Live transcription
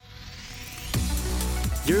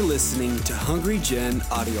You're listening to Hungry Gen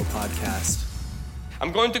audio podcast.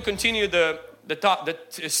 I'm going to continue the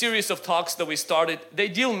series of talks that we started. They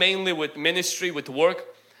deal mainly with ministry, with work,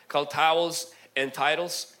 called Towels and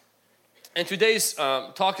Titles. And today's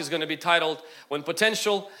talk is going to be titled, When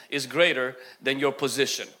Potential is Greater Than Your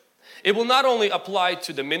Position. It will not only apply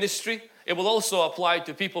to the ministry, it will also apply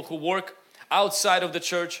to people who work outside of the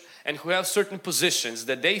church and who have certain positions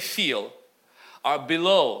that they feel are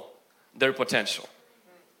below their potential.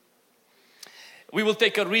 We will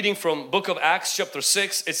take a reading from Book of Acts chapter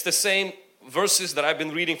 6. It's the same verses that I've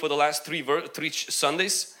been reading for the last three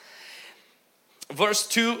Sundays. Verse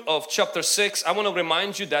 2 of chapter 6, I want to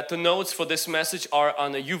remind you that the notes for this message are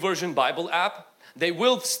on the YouVersion Bible app. They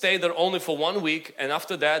will stay there only for 1 week, and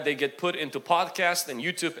after that they get put into podcast and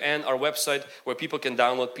YouTube and our website where people can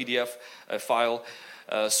download PDF file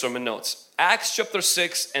sermon notes. Acts chapter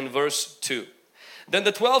 6 and verse 2. Then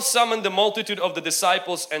the 12 summoned the multitude of the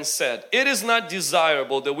disciples and said, "It is not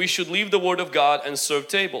desirable that we should leave the word of God and serve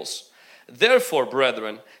tables. Therefore,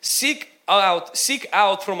 brethren, seek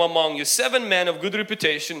out from among you 7 men of good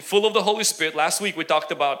reputation, full of the Holy Spirit." Last week we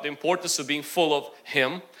talked about the importance of being full of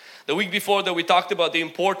Him. The week before that we talked about the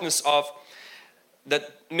importance of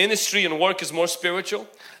that ministry and work is more spiritual,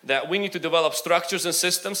 that we need to develop structures and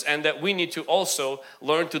systems, and that we need to also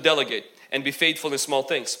learn to delegate and be faithful in small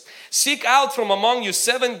things. Seek out from among you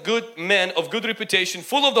 7 good men of good reputation,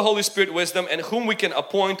 full of the Holy Spirit wisdom, and whom we can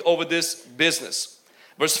appoint over this business.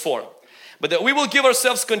 Verse 4. But that we will give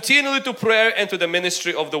ourselves continually to prayer and to the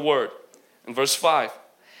ministry of the word. And verse 5.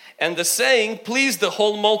 And the saying pleased the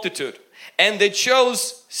whole multitude, and they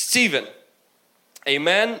chose Stephen, a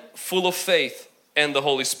man full of faith and the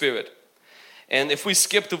Holy Spirit. And if we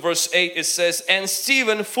skip to verse 8, it says, and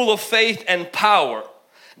Stephen, full of faith and power,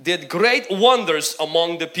 did great wonders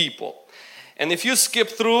among the people. And if you skip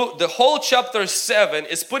through, the whole chapter 7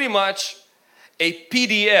 is pretty much a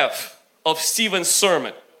PDF of Stephen's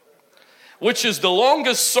sermon, which is the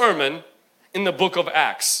longest sermon in the book of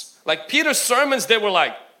Acts. Like Peter's sermons, they were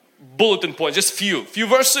like bulletin points, just few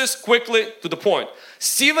verses, quickly to the point.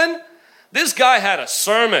 Stephen, this guy had a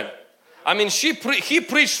sermon. I mean, he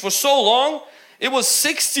preached for so long. It was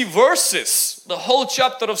 60 verses, the whole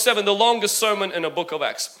chapter of 7, the longest sermon in the book of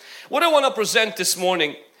Acts. What I want to present this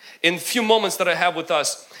morning in a few moments that I have with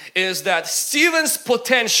us is that Stephen's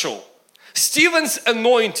potential, Stephen's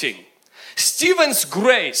anointing, Stephen's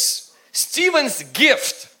grace, Stephen's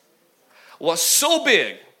gift was so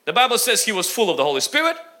big. The Bible says he was full of the Holy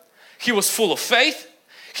Spirit, he was full of faith,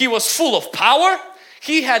 he was full of power,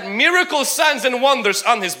 he had miracle signs and wonders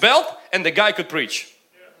on his belt, and the guy could preach.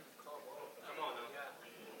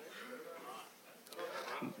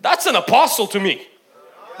 That's an apostle to me.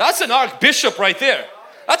 That's an archbishop right there.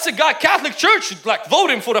 That's a guy, Catholic Church should like vote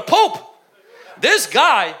him for the Pope. This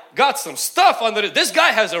guy got some stuff under it. This guy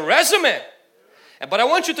has a resume. But I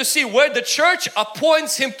want you to see where the church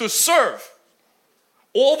appoints him to serve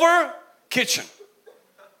over kitchen.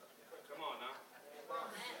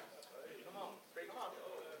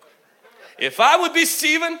 If I would be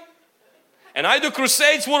Stephen and I do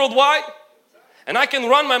crusades worldwide and I can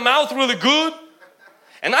run my mouth really good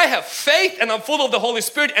and I have faith and I'm full of the Holy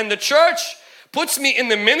Spirit and the church puts me in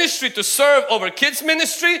the ministry to serve over kids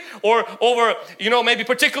ministry or over, maybe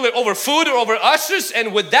particularly over food or over ushers,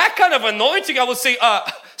 and with that kind of anointing I will say,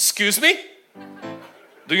 excuse me,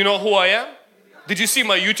 do you know who I am? Did you see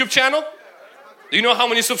my YouTube channel? Do you know how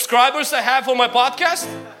many subscribers I have on my podcast?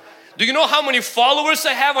 Do you know how many followers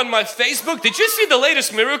I have on my Facebook? Did you see the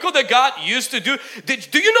latest miracle that God used to do?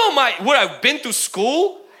 Do you know where I've been to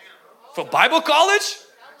school for Bible college?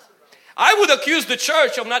 I would accuse the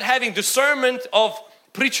church of not having discernment of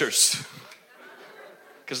preachers.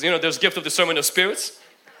 Because there's gift of discernment of spirits.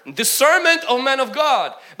 Discernment of men of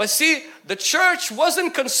God. But see, the church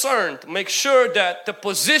wasn't concerned to make sure that the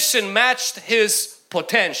position matched his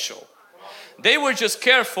potential. They were just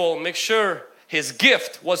careful, make sure his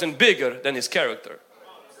gift wasn't bigger than his character.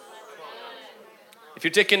 If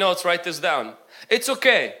you're taking notes, write this down. It's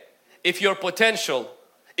okay if your potential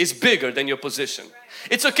is bigger than your position.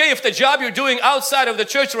 It's okay if the job you're doing outside of the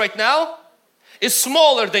church right now is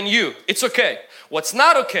smaller than you. It's okay. What's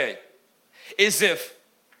not okay is if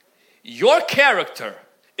your character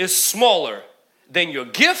is smaller than your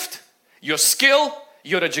gift, your skill,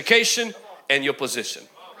 your education, and your position.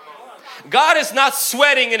 God is not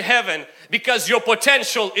sweating in heaven because your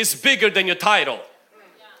potential is bigger than your title.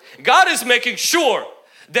 God is making sure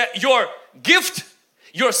that your gift,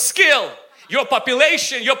 your skill, your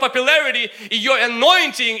population, your popularity, your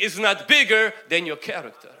anointing is not bigger than your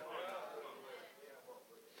character.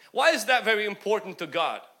 Why is that very important to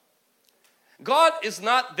God? God is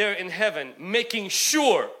not there in heaven making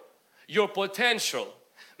sure your potential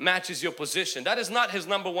matches your position. That is not His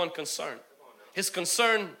number one concern. His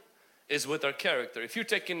concern is with our character. If you're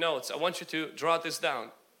taking notes, I want you to draw this down.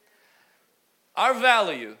 Our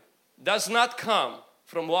value does not come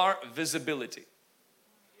from our visibility.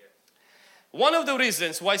 One of the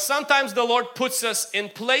reasons why sometimes the Lord puts us in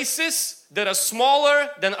places that are smaller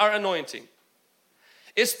than our anointing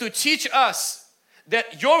is to teach us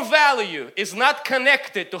that your value is not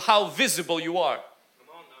connected to how visible you are.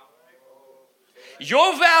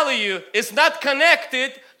 Your value is not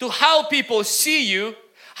connected to how people see you,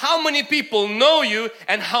 how many people know you,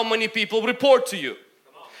 and how many people report to you.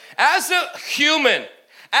 As a human,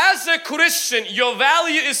 as a Christian, your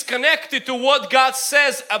value is connected to what God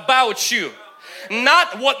says about you,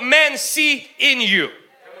 not what men see in you.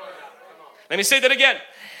 Let me say that again.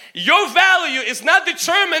 Your value is not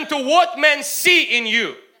determined to what men see in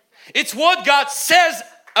you. It's what God says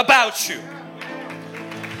about you.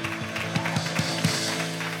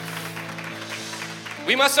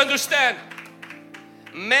 We must understand,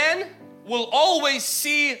 men will always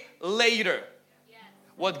see later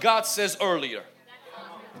what God says earlier.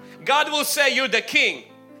 God will say, you're the king.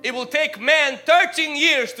 It will take man 13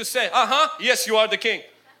 years to say, yes, you are the king.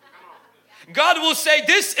 God will say,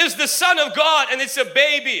 this is the Son of God, and it's a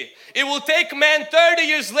baby. It will take man 30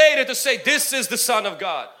 years later to say, this is the Son of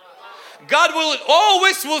God. God will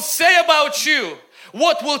always say about you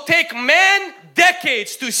what will take man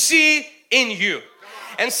decades to see in you.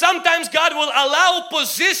 And sometimes God will allow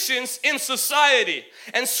positions in society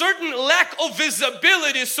and certain lack of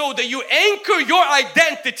visibility so that you anchor your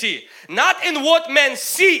identity not in what men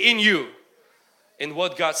see in you, in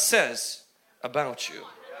what God says about you.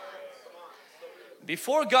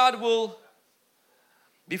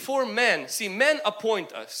 Before men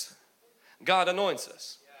appoint us, God anoints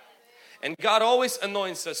us. And God always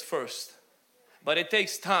anoints us first. But it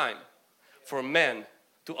takes time for men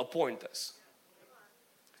to appoint us.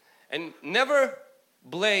 And never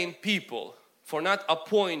blame people for not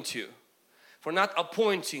appointing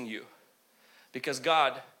you, because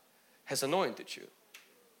God has anointed you.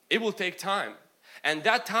 It will take time, and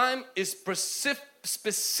that time is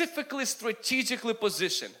specifically strategically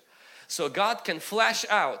positioned so God can flash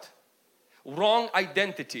out wrong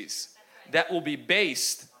identities that will be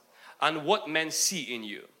based on what men see in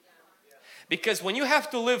you. Because when you have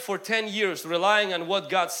to live for 10 years relying on what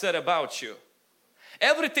God said about you,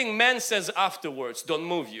 everything man says afterwards don't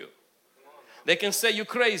move you. They can say you're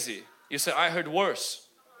crazy. You say, I heard worse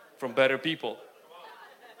from better people.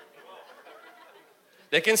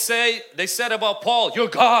 They can say, they said about Paul, you're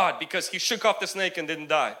God, because he shook off the snake and didn't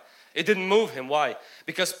die. It didn't move him. Why?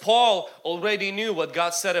 Because Paul already knew what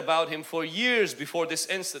God said about him for years before this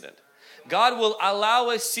incident. God will allow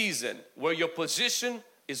a season where your position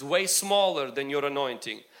is way smaller than your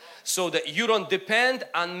anointing, so that you don't depend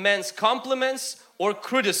on men's compliments or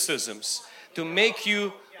criticisms to make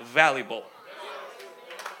you valuable.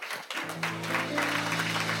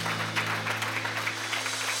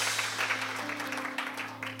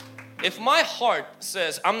 If my heart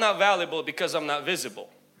says I'm not valuable because I'm not visible,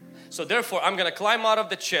 so therefore I'm going to climb out of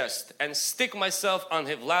the chest and stick myself on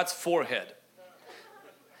Vlad's forehead,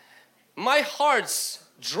 my heart's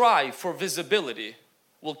drive for visibility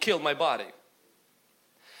will kill my body.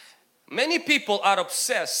 Many people are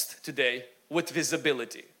obsessed today with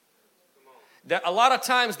visibility. That a lot of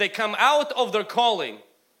times they come out of their calling,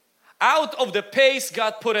 out of the pace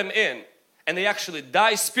God put them in, and they actually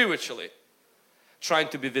die spiritually trying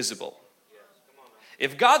to be visible.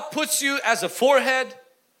 If God puts you as a forehead,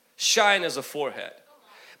 shine as a forehead.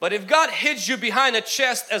 But if God hits you behind a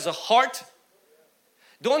chest as a heart,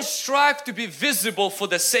 don't strive to be visible for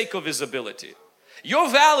the sake of visibility. Your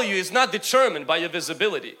value is not determined by your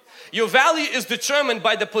visibility. Your value is determined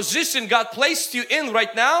by the position God placed you in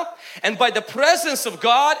right now, and by the presence of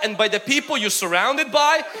God, and by the people you're surrounded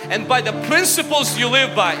by, and by the principles you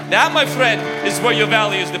live by. That, my friend, is where your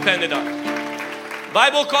value is dependent on.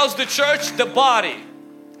 Bible calls the church the body.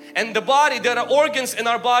 And the body, there are organs in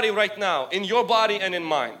our body right now, in your body and in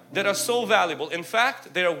mine, that are so valuable. In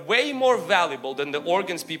fact, they are way more valuable than the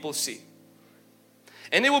organs people see.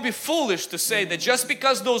 And it would be foolish to say that just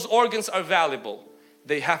because those organs are valuable,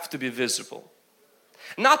 they have to be visible.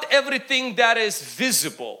 Not everything that is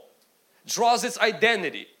visible draws its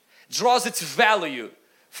identity, draws its value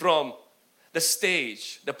from the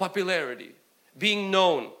stage, the popularity, being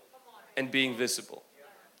known and being visible.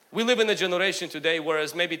 We live in a generation today,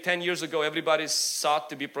 whereas maybe 10 years ago everybody sought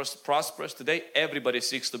to be prosperous. Today everybody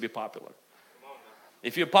seeks to be popular.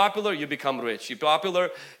 If you're popular, you become rich. You're popular,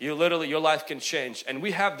 you literally, your life can change. And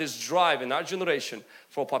we have this drive in our generation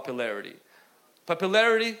for popularity.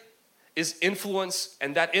 Popularity is influence,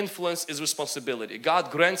 and that influence is responsibility. God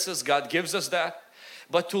grants us, God gives us that.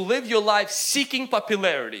 But to live your life seeking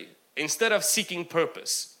popularity instead of seeking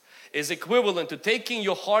purpose is equivalent to taking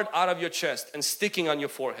your heart out of your chest and sticking on your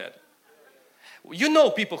forehead. You know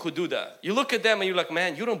people who do that. You look at them and you're like,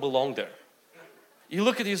 man, you don't belong there. You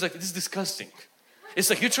look at it, it's like, this is disgusting. It's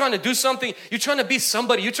like you're trying to do something, you're trying to be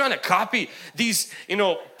somebody, you're trying to copy these,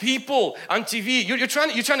 people on TV. You're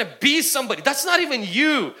trying to be somebody. That's not even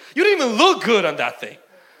you. You don't even look good on that thing.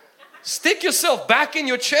 Stick yourself back in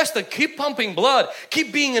your chest and keep pumping blood.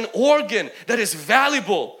 Keep being an organ that is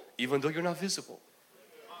valuable, even though you're not visible.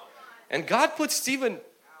 And God put Stephen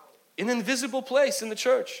in an invisible place in the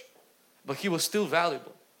church, but he was still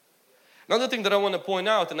valuable. Another thing that I want to point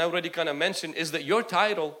out, and I already kind of mentioned, is that your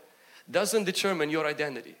title doesn't determine your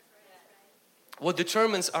identity. What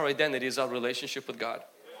determines our identity is our relationship with God.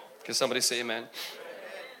 Can somebody say amen?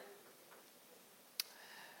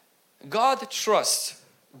 God trusts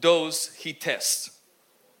those He tests.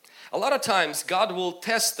 A lot of times God will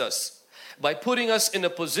test us by putting us in a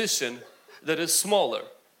position that is smaller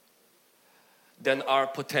than our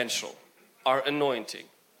potential, our anointing,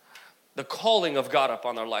 the calling of God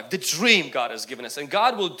upon our life, the dream God has given us. And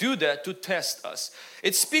God will do that to test us.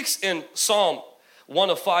 It speaks in Psalm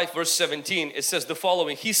 105 verse 17. It says the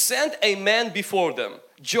following: He sent a man before them,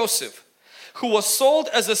 Joseph, who was sold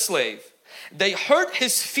as a slave. They hurt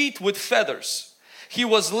his feet with feathers. He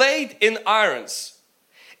was laid in irons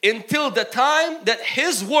until the time that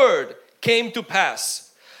his word came to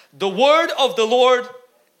pass. The word of the Lord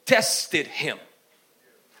tested him.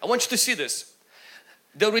 I want you to see this.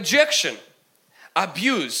 The rejection,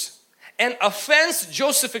 abuse, and offense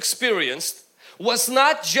Joseph experienced was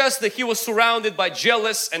not just that he was surrounded by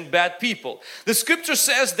jealous and bad people. The scripture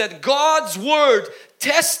says that God's word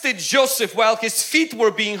tested Joseph while his feet were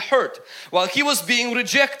being hurt, while he was being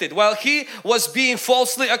rejected, while he was being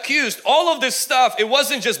falsely accused. All of this stuff, it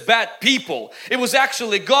wasn't just bad people. It was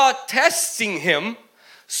actually God testing him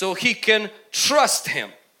so he can trust him.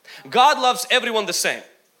 God loves everyone the same,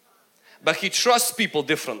 but He trusts people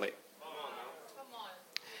differently.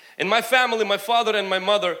 In my family, my father and my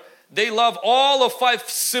mother, they love all of 5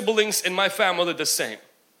 siblings in my family the same.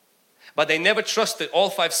 But they never trusted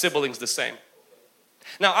all 5 siblings the same.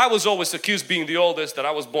 Now, I was always accused, being the oldest, that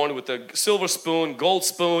I was born with a silver spoon, gold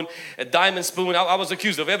spoon, a diamond spoon. I was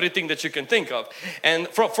accused of everything that you can think of, and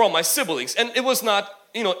from my siblings. And it was not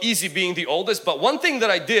easy being the oldest, but one thing that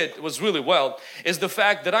I did was really well is the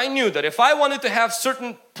fact that I knew that if I wanted to have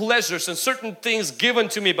certain pleasures and certain things given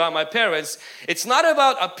to me by my parents, it's not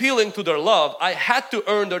about appealing to their love. I had to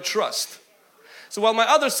earn their trust. So while my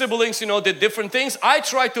other siblings, did different things, I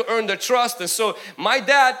tried to earn their trust. And so my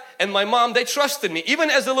dad and my mom, they trusted me. Even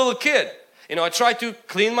as a little kid, I tried to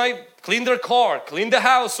clean their car, clean the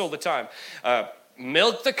house all the time.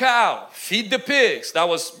 Milk the cow, feed the pigs. That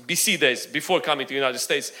was BC days, before coming to the United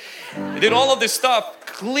States. I did all of this stuff,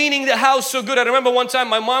 cleaning the house so good. I remember one time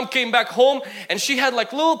my mom came back home and she had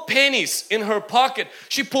like little pennies in her pocket.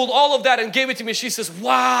 She pulled all of that and gave it to me. She says,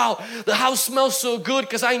 wow, the house smells so good,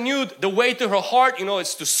 because I knew the way to her heart,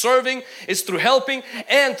 it's through serving, it's through helping,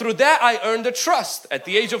 and through that I earned the trust. At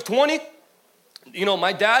the age of 20,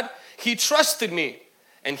 my dad, he trusted me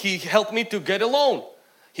and he helped me to get a loan.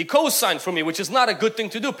 He co-signed for me, which is not a good thing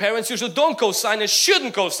to do. Parents usually don't co-sign and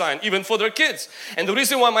shouldn't co-sign even for their kids. And the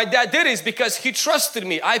reason why my dad did it is because he trusted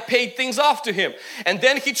me. I paid things off to him. And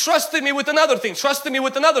then he trusted me with another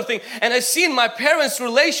thing, And I seen my parents'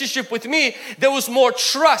 relationship with me, there was more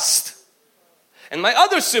trust. And my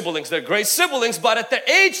other siblings, they're great siblings, but at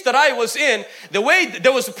the age that I was in, the way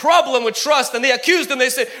there was a problem with trust, and they accused them, they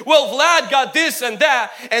said, well, Vlad got this and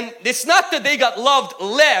that. And it's not that they got loved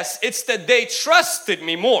less, it's that they trusted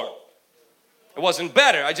me more. It wasn't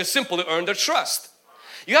better, I just simply earned their trust.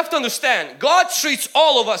 You have to understand, God treats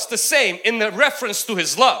all of us the same in the reference to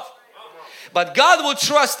His love. But God will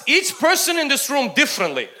trust each person in this room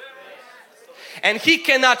differently. And He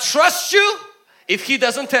cannot trust you if He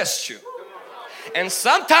doesn't test you. And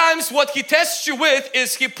sometimes what He tests you with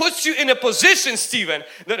is He puts you in a position, Stephen,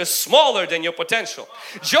 that is smaller than your potential.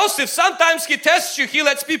 Joseph, sometimes He tests you. He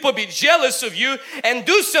lets people be jealous of you and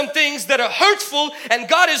do some things that are hurtful, and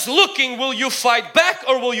God is looking, will you fight back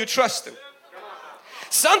or will you trust Him?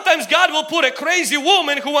 Sometimes God will put a crazy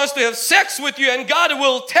woman who wants to have sex with you, and God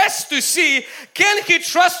will test to see, can He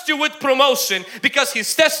trust you with promotion, because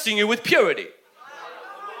He's testing you with purity.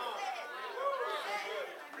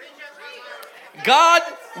 God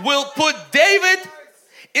will put David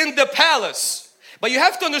in the palace, But you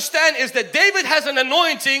have to understand is that David has an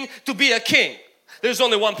anointing to be a king. There's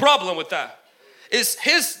only one problem with that. Is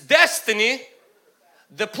his destiny,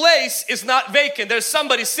 the place is not vacant. There's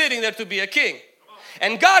somebody sitting there to be a king.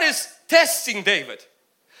 And God is testing David.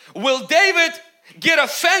 Will David get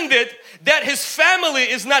offended that his family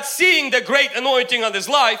is not seeing the great anointing on his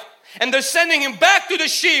life and they're sending him back to the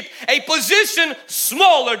sheep, a position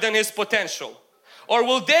smaller than his potential? Or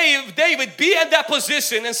will David be at that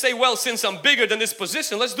position and say, well, since I'm bigger than this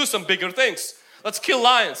position, let's do some bigger things. Let's kill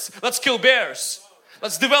lions. Let's kill bears.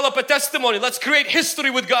 Let's develop a testimony. Let's create history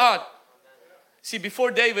with God. See, before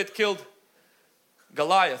David killed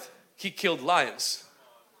Goliath, he killed lions.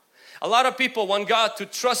 A lot of people want God to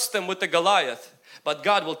trust them with the Goliath, but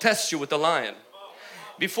God will test you with the lion.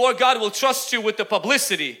 Before God will trust you with the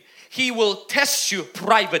publicity, He will test you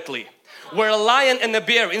privately. Where a lion and a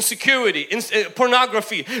bear, insecurity,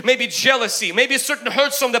 pornography, maybe jealousy, maybe certain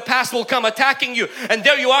hurts from the past will come attacking you, and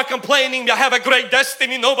there you are complaining, I have a great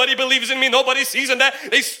destiny, nobody believes in me, nobody sees in that,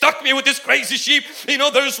 they stuck me with this crazy sheep, you know,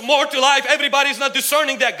 there's more to life, everybody's not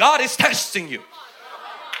discerning that. God is testing you.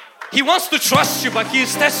 He wants to trust you, but He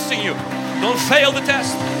is testing you. Don't fail the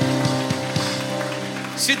test.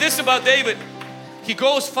 See this about David. He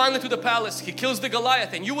goes finally to the palace, he kills the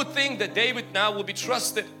Goliath, and you would think that David now will be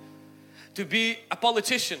trusted to be a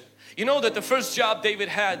politician. You know that the first job David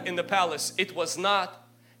had in the palace, it was not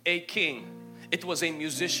a king, it was a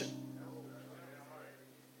musician.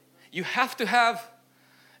 You have to have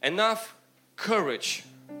enough courage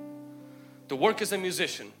to work as a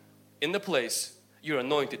musician in the place you're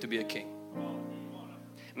anointed to be a king.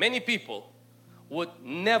 Many people would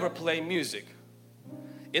never play music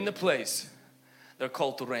in the place they're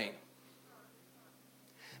called to reign.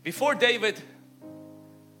 Before David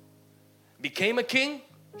became a king,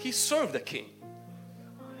 he served a king.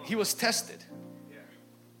 He was tested.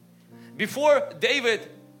 Before David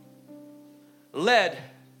led,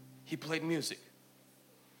 he played music.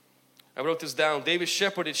 I wrote this down. David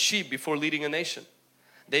shepherded sheep before leading a nation.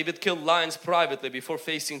 David killed lions privately before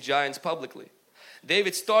facing giants publicly.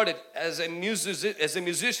 David started as a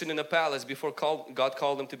musician in the palace before God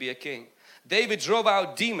called him to be a king. David drove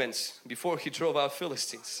out demons before he drove out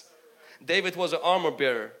Philistines. David was an armor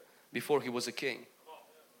bearer before he was a king.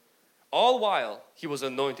 All while he was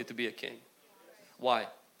anointed to be a king. Why?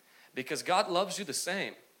 Because God loves you the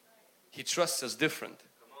same. He trusts us different.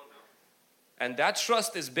 And that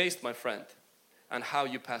trust is based, my friend, on how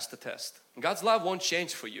you pass the test. God's love won't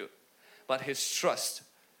change for you, but His trust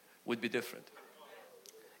would be different.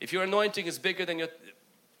 If your anointing is bigger than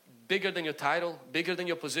your title, bigger than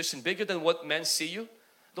your position, bigger than what men see you,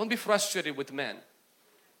 don't be frustrated with men.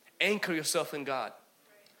 Anchor yourself in God.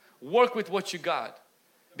 Work with what you got.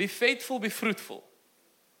 Be faithful, be fruitful.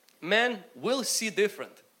 Men will see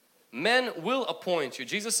different. Men will appoint you.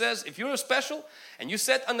 Jesus says, if you're special and you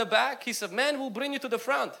sit on the back, He said, man will bring you to the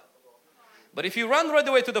front. But if you run right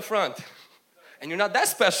away to the front and you're not that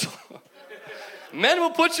special, men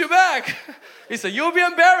will put you back. He said, you'll be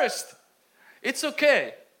embarrassed. It's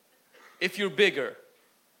okay if you're bigger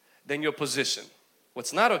than your position.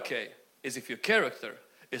 What's not okay is if your character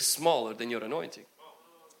is smaller than your anointing.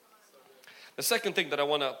 The second thing that I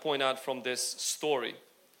want to point out from this story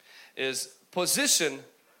is position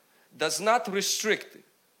does not restrict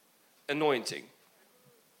anointing.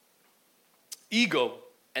 Ego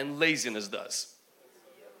and laziness does.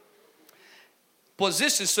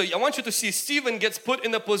 Position, so I want you to see Stephen gets put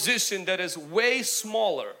in a position that is way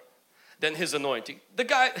smaller than his anointing. The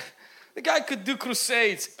guy could do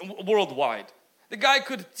crusades worldwide. The guy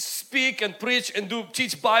could speak and preach and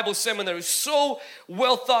teach Bible seminaries. So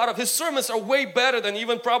well thought of. His sermons are way better than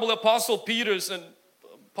even probably Apostle Peter's. And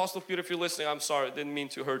Apostle Peter, if you're listening, I'm sorry, I didn't mean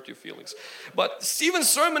to hurt your feelings. But Stephen's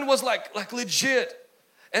sermon was like legit.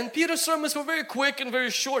 And Peter's sermons were very quick and very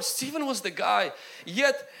short. Stephen was the guy.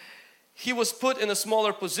 Yet he was put in a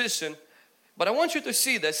smaller position. But I want you to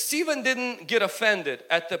see that Stephen didn't get offended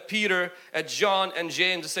at Peter, at John and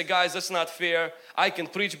James and say, guys, that's not fair. I can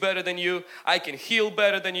preach better than you. I can heal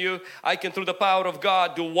better than you. I can, through the power of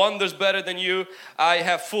God, do wonders better than you.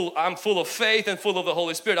 I'm full of faith and full of the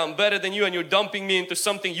Holy Spirit. I'm better than you, and you're dumping me into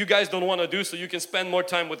something you guys don't want to do so you can spend more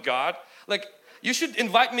time with God. Like, you should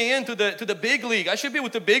invite me into the big league. I should be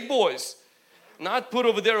with the big boys, not put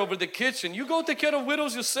over there over the kitchen. You go take care of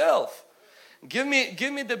widows yourself. Give me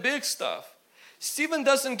the big stuff. Stephen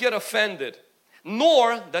doesn't get offended,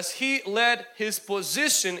 nor does he let his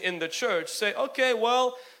position in the church say, okay,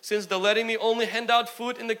 well, since they're letting me only hand out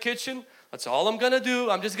food in the kitchen, that's all I'm going to do.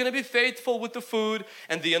 I'm just going to be faithful with the food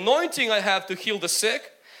and the anointing I have to heal the sick,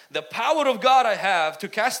 the power of God I have to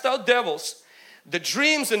cast out devils. the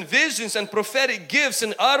dreams and visions and prophetic gifts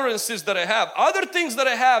and utterances that I have, other things that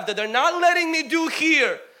I have that they're not letting me do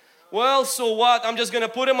here, well, so what? I'm just going to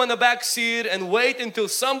put them on the back seat and wait until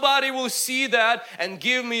somebody will see that and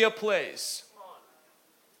give me a place.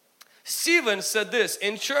 Stephen said this,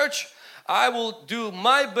 in church, I will do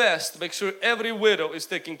my best to make sure every widow is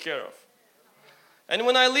taken care of. And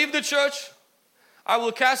when I leave the church, I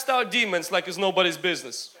will cast out demons like it's nobody's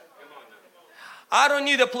business. I don't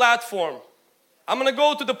need a platform. I'm going to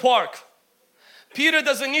go to the park. Peter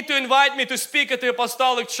doesn't need to invite me to speak at the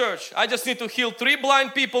apostolic church. I just need to heal 3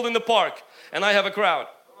 blind people in the park and I have a crowd.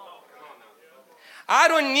 I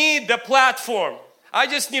don't need the platform. I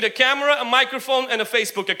just need a camera, a microphone and a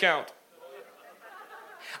Facebook account.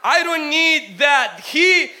 I don't need that.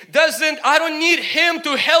 I don't need him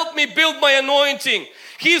to help me build my anointing.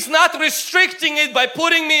 He's not restricting it by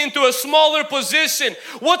putting me into a smaller position.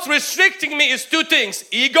 What's restricting me is 2 things.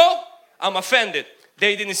 Ego, I'm offended.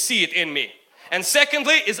 They didn't see it in me. And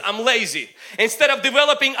secondly is I'm lazy. Instead of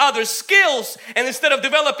developing other skills and instead of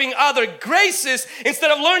developing other graces, instead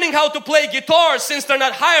of learning how to play guitar since they're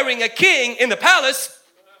not hiring a king in the palace,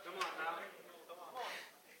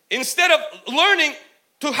 instead of learning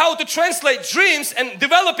how to translate dreams and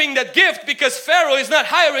developing that gift because Pharaoh is not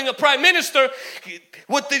hiring a prime minister,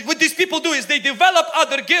 what these people do is they develop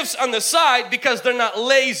other gifts on the side because they're not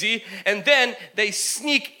lazy, and then they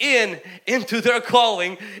sneak into their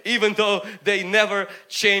calling even though they never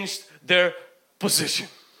changed their position.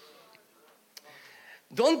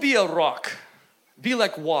 Don't be a rock, be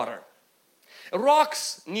like water.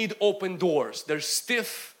 Rocks need open doors. They're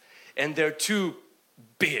stiff and they're too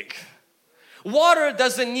big. Water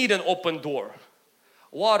doesn't need an open door.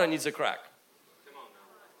 Water needs a crack.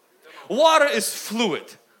 Water is fluid,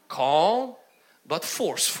 calm but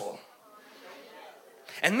forceful.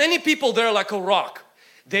 And many people, they're like a rock.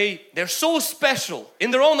 They're so special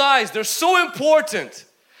in their own eyes. They're so important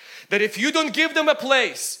that if you don't give them a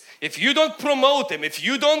place, if you don't promote them, if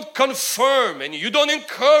you don't confirm and you don't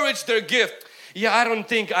encourage their gift, I don't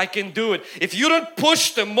think I can do it. If you don't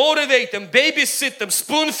push them, motivate them, babysit them,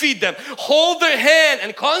 spoon feed them, hold their hand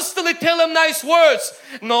and constantly tell them nice words,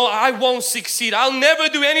 no, I won't succeed. I'll never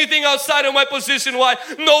do anything outside of my position. Why?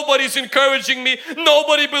 Nobody's encouraging me.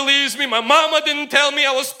 Nobody believes me. My mama didn't tell me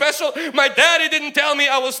I was special. My daddy didn't tell me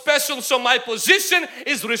I was special. So my position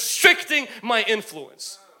is restricting my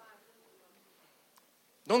influence.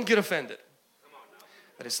 Don't get offended.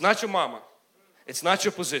 But it's not your mama. It's not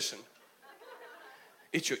your position.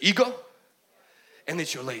 It's your ego and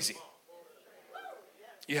it's your lazy.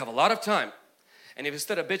 You have a lot of time, and if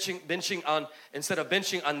instead of binging on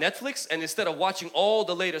Netflix and instead of watching all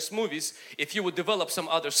the latest movies, if you would develop some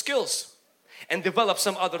other skills and develop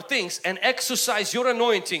some other things and exercise your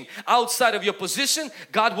anointing outside of your position,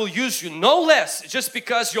 God will use you no less just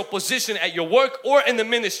because your position at your work or in the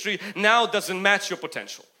ministry now doesn't match your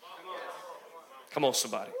potential. Come on,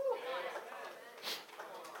 somebody.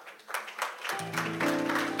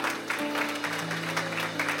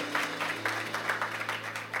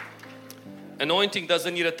 Anointing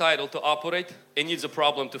doesn't need a title to operate, it needs a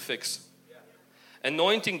problem to fix.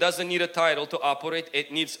 Anointing doesn't need a title to operate,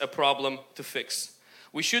 it needs a problem to fix.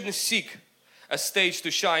 We shouldn't seek a stage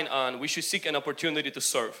to shine on, we should seek an opportunity to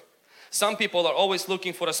serve. Some people are always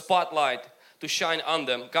looking for a spotlight to shine on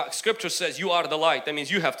them. Scripture says you are the light, that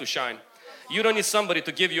means you have to shine. You don't need somebody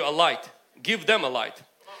to give you a light, give them a light.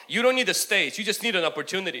 You don't need a stage, you just need an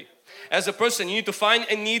opportunity. As a person, you need to find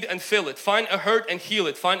a need and fill it. Find a hurt and heal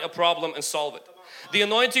it. Find a problem and solve it. The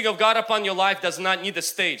anointing of God upon your life does not need a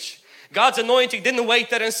stage. God's anointing didn't wait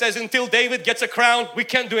there and says, until David gets a crown, we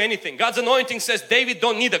can't do anything. God's anointing says, David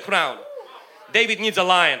don't need a crown. David needs a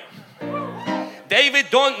lion. David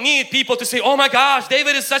don't need people to say, oh my gosh,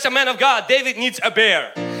 David is such a man of God. David needs a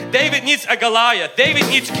bear. David needs a Goliath. David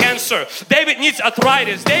needs cancer. David needs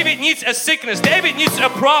arthritis. David needs a sickness. David needs a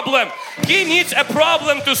problem. He needs a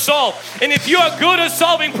problem to solve. And if you are good at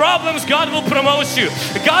solving problems, God will promote you.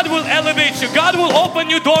 God will elevate you. God will open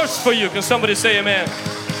new doors for you. Can somebody say amen?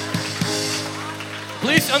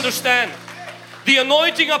 Please understand, the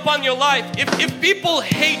anointing upon your life, if people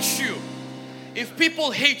hate you,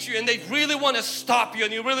 and they really want to stop you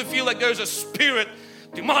and you really feel like there's a spirit,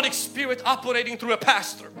 demonic spirit operating through a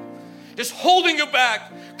pastor, just holding you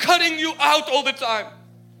back, cutting you out all the time.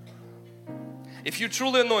 If you're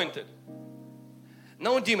truly anointed,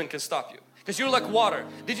 no demon can stop you because you're like water.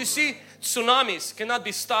 Did you see tsunamis cannot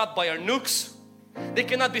be stopped by our nukes? They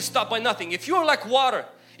cannot be stopped by nothing. If you're like water,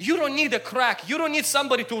 You don't need a crack. You don't need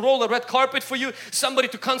somebody to roll a red carpet for you, somebody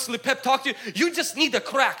to constantly pep talk to you. You just need a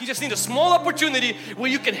crack. You just need a small opportunity where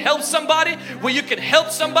you can help somebody,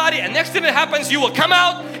 and next thing that happens, you will come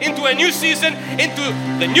out into a new season, into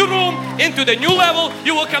the new room, into the new level.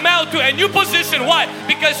 You will come out to a new position. Why?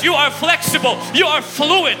 Because you are flexible, you are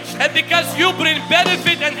fluid, and because you bring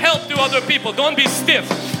benefit and help to other people. Don't be stiff.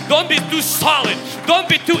 Don't be too solid. Don't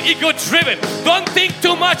be too ego-driven. Don't think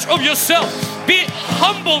too much of yourself. Be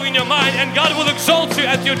humble in your mind and God will exalt you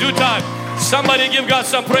at your due time. Somebody give God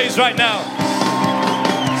some praise right now.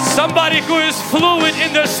 Somebody who is fluid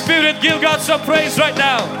in their spirit, give God some praise right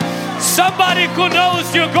now. Somebody who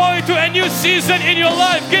knows you're going to a new season in your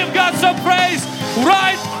life, give God some praise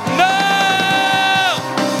right now.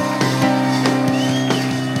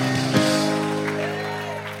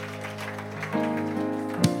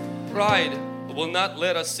 Pride will not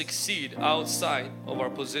let us succeed outside of our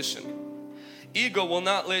position. Ego will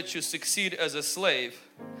not let you succeed as a slave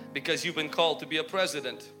because you've been called to be a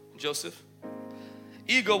president, Joseph.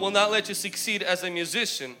 Ego will not let you succeed as a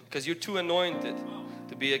musician because you're too anointed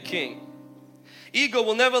to be a king. Ego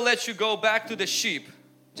will never let you go back to the sheep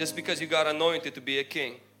just because you got anointed to be a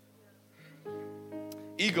king.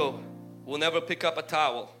 Ego will never pick up a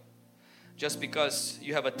towel just because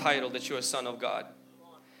you have a title that you're a son of God.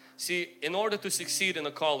 See, in order to succeed in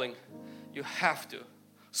a calling, you have to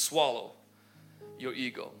swallow your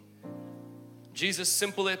ego. Jesus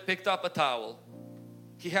simply picked up a towel.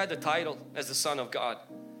 He had the title as the Son of God.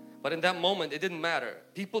 But in that moment, it didn't matter.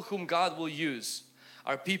 People whom God will use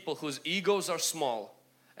are people whose egos are small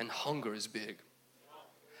and hunger is big.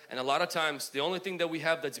 And a lot of times, the only thing that we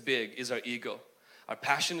have that's big is our ego. Our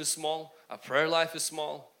passion is small. Our prayer life is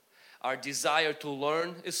small. Our desire to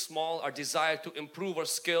learn is small. Our desire to improve our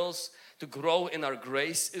skills, to grow in our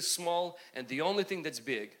grace is small. And the only thing that's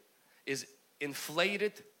big is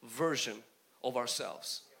inflated version of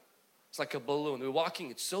ourselves. It's like a balloon. We're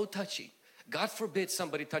walking, it's so touchy. God forbid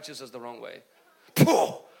somebody touches us the wrong way.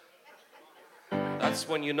 That's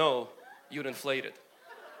when you know you're inflated.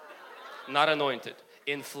 Not anointed,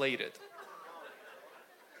 inflated.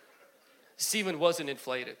 Stephen wasn't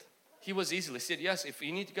inflated. He was easily said, yes, if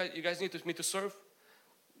you guys need me to serve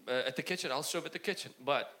at the kitchen, I'll serve at the kitchen.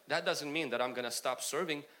 But that doesn't mean that I'm going to stop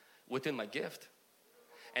serving within my gift.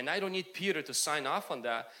 And I don't need Peter to sign off on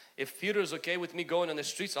that. If Peter is okay with me going on the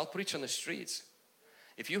streets, I'll preach on the streets.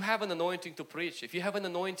 If you have an anointing to preach, if you have an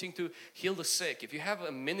anointing to heal the sick, if you have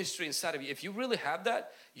a ministry inside of you, if you really have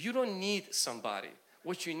that, you don't need somebody.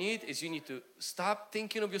 What you need is you need to stop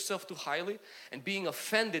thinking of yourself too highly and being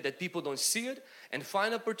offended that people don't see it, and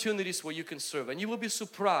find opportunities where you can serve. And you will be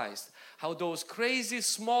surprised how those crazy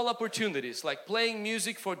small opportunities like playing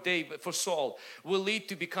music for Saul will lead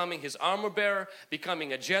to becoming his armor bearer,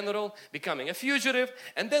 becoming a general, becoming a fugitive,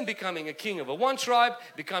 and then becoming a king of one tribe,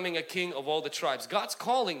 becoming a king of all the tribes. God's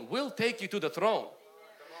calling will take you to the throne.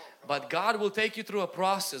 But God will take you through a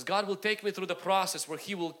process. God will take me through the process where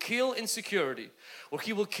He will kill insecurity, where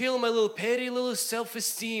He will kill my petty little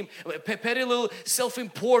self-esteem, petty little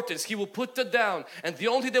self-importance. He will put that down, and the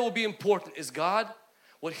only thing that will be important is God,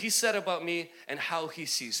 what He said about me, and how He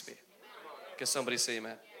sees me. Can somebody say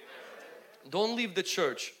amen? Don't leave the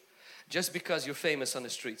church just because you're famous on the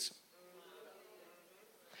streets.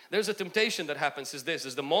 There's a temptation that happens is this,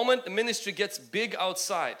 is the moment the ministry gets big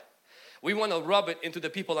outside, we want to rub it into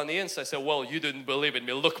the people on the inside. Say, well, you didn't believe in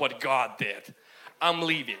me. Look what God did. I'm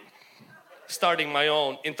leaving. Starting my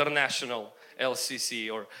own international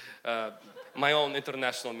LCC or my own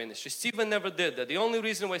international ministry. Stephen never did that. The only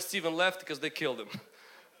reason why Stephen left because they killed him.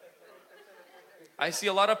 I see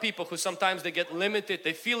a lot of people who sometimes they get limited.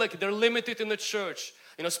 They feel like they're limited in the church.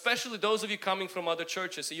 You know, especially those of you coming from other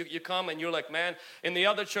churches. So you come and you're like, man, in the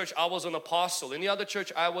other church I was an apostle. In the other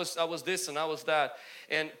church I was this and I was that.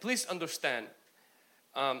 And please understand,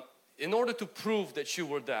 in order to prove that you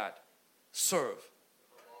were that, serve.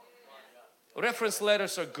 Reference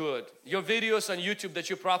letters are good. Your videos on YouTube that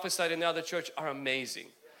you prophesied in the other church are amazing.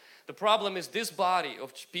 The problem is this body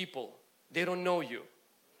of people, they don't know you.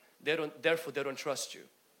 Therefore they don't trust you.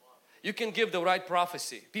 You can give the right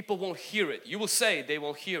prophecy. People won't hear it. You will say they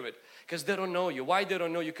won't hear it because they don't know you. Why they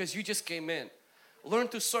don't know you? Because you just came in. Learn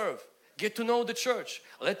to serve. Get to know the church.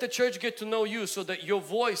 Let the church get to know you so that your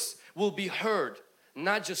voice will be heard,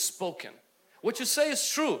 not just spoken. What you say is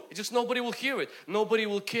true. It's just nobody will hear it. Nobody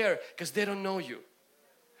will care because they don't know you.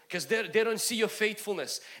 Because they don't see your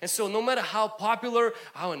faithfulness. And so no matter how popular,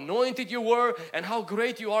 how anointed you were and how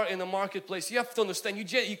great you are in the marketplace, you have to understand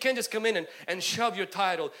you can't just come in and shove your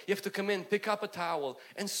title. You have to come in, pick up a towel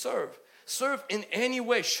and serve. Serve in any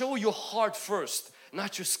way. Show your heart first,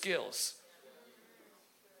 not your skills.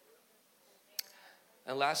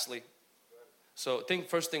 And lastly,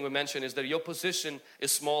 first thing we mentioned is that your position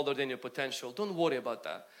is smaller than your potential. Don't worry about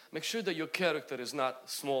that. Make sure that your character is not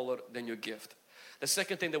smaller than your gift. The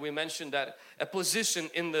second thing that we mentioned, that a position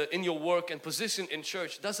in your work and position in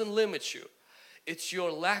church doesn't limit you. It's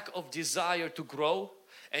your lack of desire to grow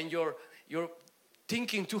and your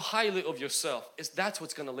thinking too highly of yourself. That's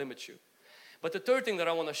what's going to limit you. But the third thing that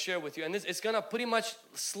I want to share with you, and it's going to pretty much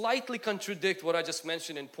slightly contradict what I just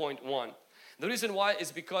mentioned in point 1. The reason why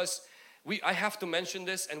is because I have to mention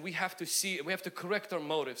this, and we have to correct our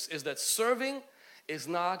motives, is that serving is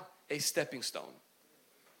not a stepping stone.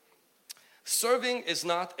 Serving is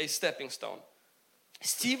not a stepping stone.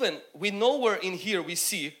 Stephen, we know where in here we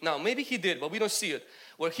see, now maybe he did, but we don't see it,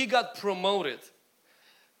 where he got promoted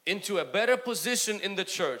into a better position in the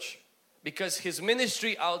church because his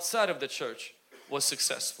ministry outside of the church was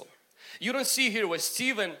successful. You don't see here where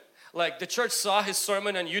Stephen, like the church saw his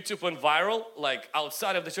sermon on YouTube went viral, like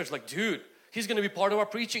outside of the church, like dude, he's going to be part of our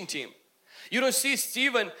preaching team. You don't see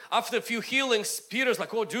Stephen, after a few healings, Peter's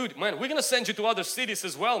like, oh dude, man, we're going to send you to other cities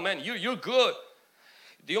as well, man, you're good.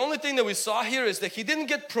 The only thing that we saw here is that he didn't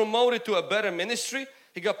get promoted to a better ministry,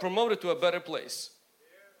 he got promoted to a better place.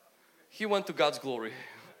 He went to God's glory.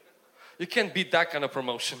 You can't beat that kind of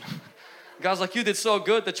promotion. God's like, you did so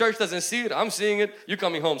good, the church doesn't see it, I'm seeing it, you're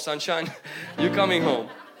coming home, sunshine, you're coming home.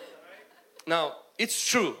 Now, it's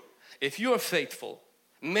true, if you are faithful,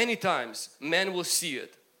 many times man will see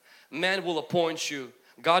it. Man will appoint you.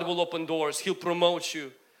 God will open doors. He'll promote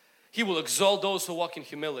you. He will exalt those who walk in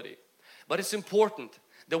humility. But it's important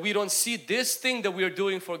that we don't see this thing that we are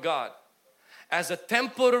doing for God as a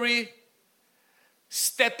temporary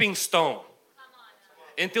stepping stone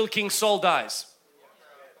until King Saul dies.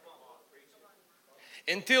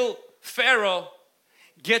 Until Pharaoh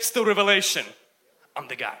gets the revelation, I'm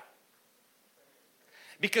the guy.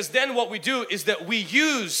 Because then what we do is that we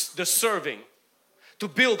use the serving to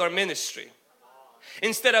build our ministry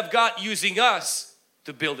instead of God using us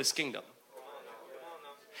to build His kingdom.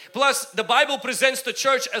 Plus, the Bible presents the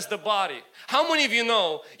church as the body. How many of you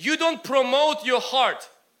know you don't promote your heart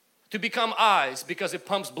to become eyes because it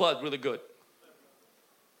pumps blood really good?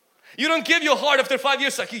 You don't give your heart after 5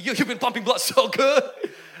 years like you've been pumping blood so good.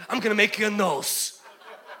 I'm going to make you a nose.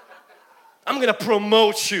 I'm going to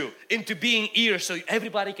promote you into being ears so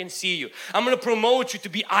everybody can see you. I'm going to promote you to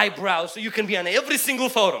be eyebrows so you can be on every single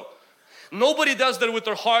photo. Nobody does that with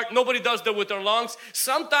their heart. Nobody does that with their lungs.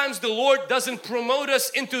 Sometimes the Lord doesn't promote us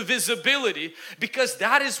into visibility because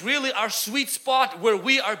that is really our sweet spot where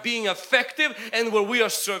we are being effective and where we are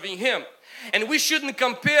serving Him. And we shouldn't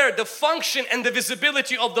compare the function and the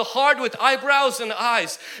visibility of the heart with eyebrows and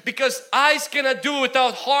eyes, because eyes cannot do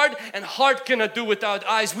without heart and heart cannot do without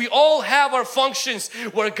eyes. We all have our functions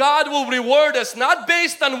where God will reward us not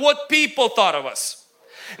based on what people thought of us.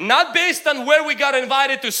 Not based on where we got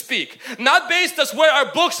invited to speak. Not based on where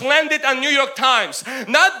our books landed on New York Times.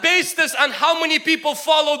 Not based on how many people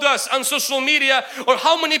followed us on social media or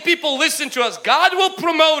how many people listened to us. God will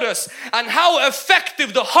promote us on how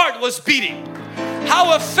effective the heart was beating.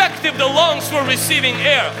 How effective the lungs were receiving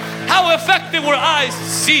air. How effective were eyes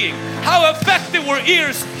seeing. How effective were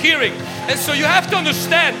ears hearing. And so you have to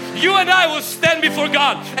understand, you and I will stand before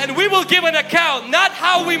God and we will give an account, not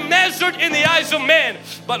how we measured in the eyes of man,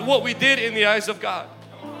 but what we did in the eyes of God.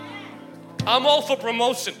 I'm all for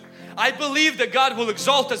promotion. I believe that God will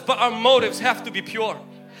exalt us, but our motives have to be pure.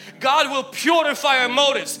 God will purify our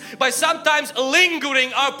motives by sometimes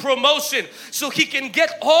lingering our promotion so He can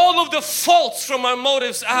get all of the faults from our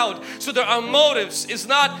motives out, so that our motives is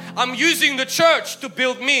not I'm using the church to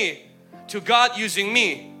build me, to God using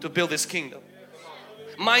me to build His kingdom.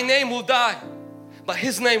 My name will die, but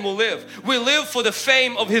His name will live. We live for the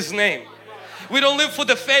fame of His name. We don't live for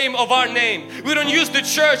the fame of our name. We don't use the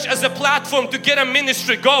church as a platform to get a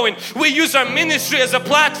ministry going. We use our ministry as a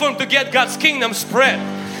platform to get God's kingdom spread.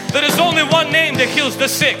 There is only one name that heals the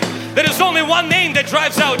sick. There is only one name that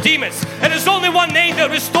drives out demons. There is only one name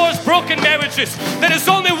that restores broken marriages. There is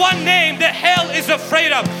only one name that hell is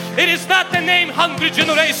afraid of. It is not the name Hungry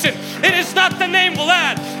Generation. It is not the name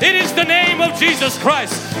Vlad. It is the name of Jesus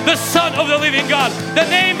Christ, the Son of the living God. The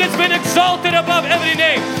name that's been exalted above every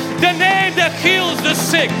name. The name that heals the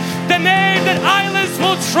sick. The name that islands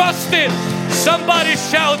will trust in. Somebody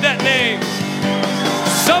shout that name.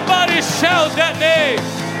 Somebody shout that name.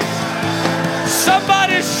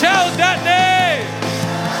 Somebody shout that name.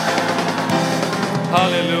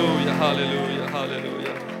 Hallelujah, hallelujah,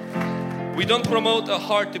 hallelujah. We don't promote a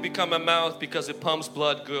heart to become a mouth because it pumps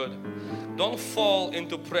blood good. Don't fall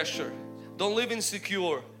into pressure. Don't live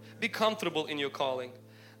insecure. Be comfortable in your calling.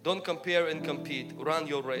 Don't compare and compete. Run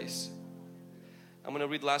your race. I'm going to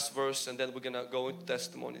read last verse and then we're going to go into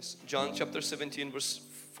testimonies. John chapter 17 verse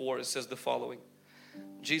 4, it says the following.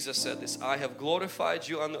 Jesus said this, I have glorified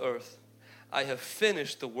you on the earth. I have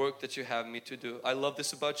finished the work that you have me to do. I love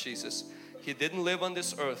this about Jesus. He didn't live on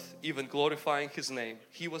this earth even glorifying His name.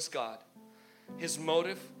 He was God. His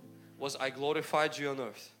motive was, I glorified you on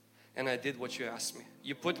earth and I did what you asked me.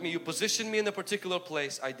 You positioned me in a particular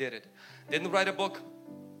place, I did it. Didn't write a book,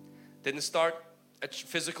 didn't start a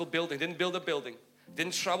physical building, didn't build a building,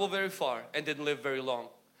 didn't travel very far and didn't live very long.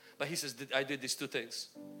 But He says, I did these two things.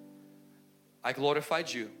 I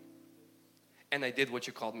glorified you and I did what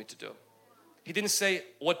you called me to do. He didn't say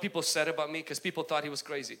what people said about me because people thought He was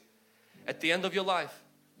crazy. At the end of your life,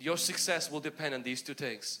 your success will depend on these two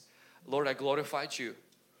things. Lord, I glorified you.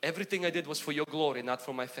 Everything I did was for your glory, not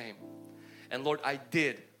for my fame. And Lord, I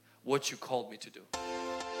did what you called me to do.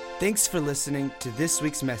 Thanks for listening to this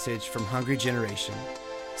week's message from Hungry Generation.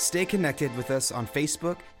 Stay connected with us on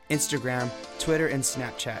Facebook, Instagram, Twitter, and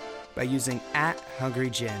Snapchat by using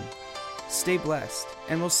 @HungryGen. Stay blessed,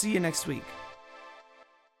 and we'll see you next week.